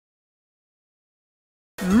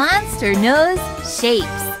Monster Knows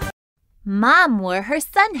Shapes. Mom wore her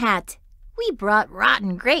sun hat. We brought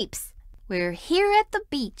rotten grapes. We're here at the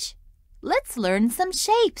beach. Let's learn some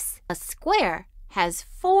shapes. A square has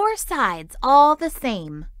 4 sides all the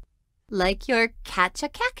same, like your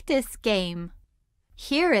catch-a-cactus game.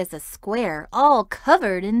 Here is a square all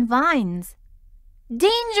covered in vines.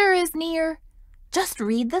 Danger is near. Just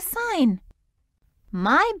read the sign.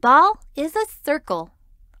 My ball is a circle.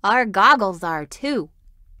 Our goggles are too.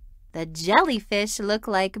 The jellyfish look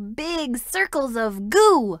like big circles of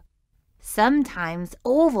goo. Sometimes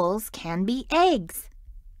ovals can be eggs,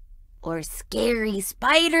 or scary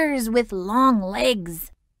spiders with long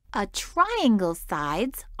legs. A triangle's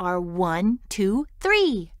sides are 1, 2,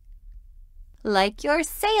 3. Like your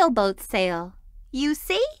sailboat sail, you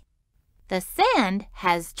see? The sand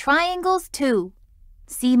has triangles too.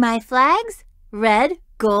 See my flags? Red,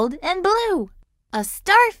 gold, and blue. A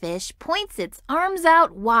starfish points its arms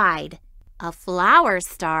out wide. A flower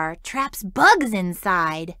star traps bugs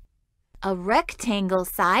inside. A rectangle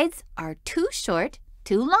sides are too short,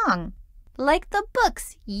 too long, like the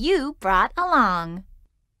books you brought along.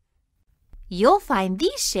 You'll find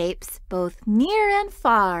these shapes both near and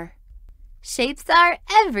far. Shapes are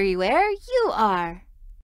everywhere you are.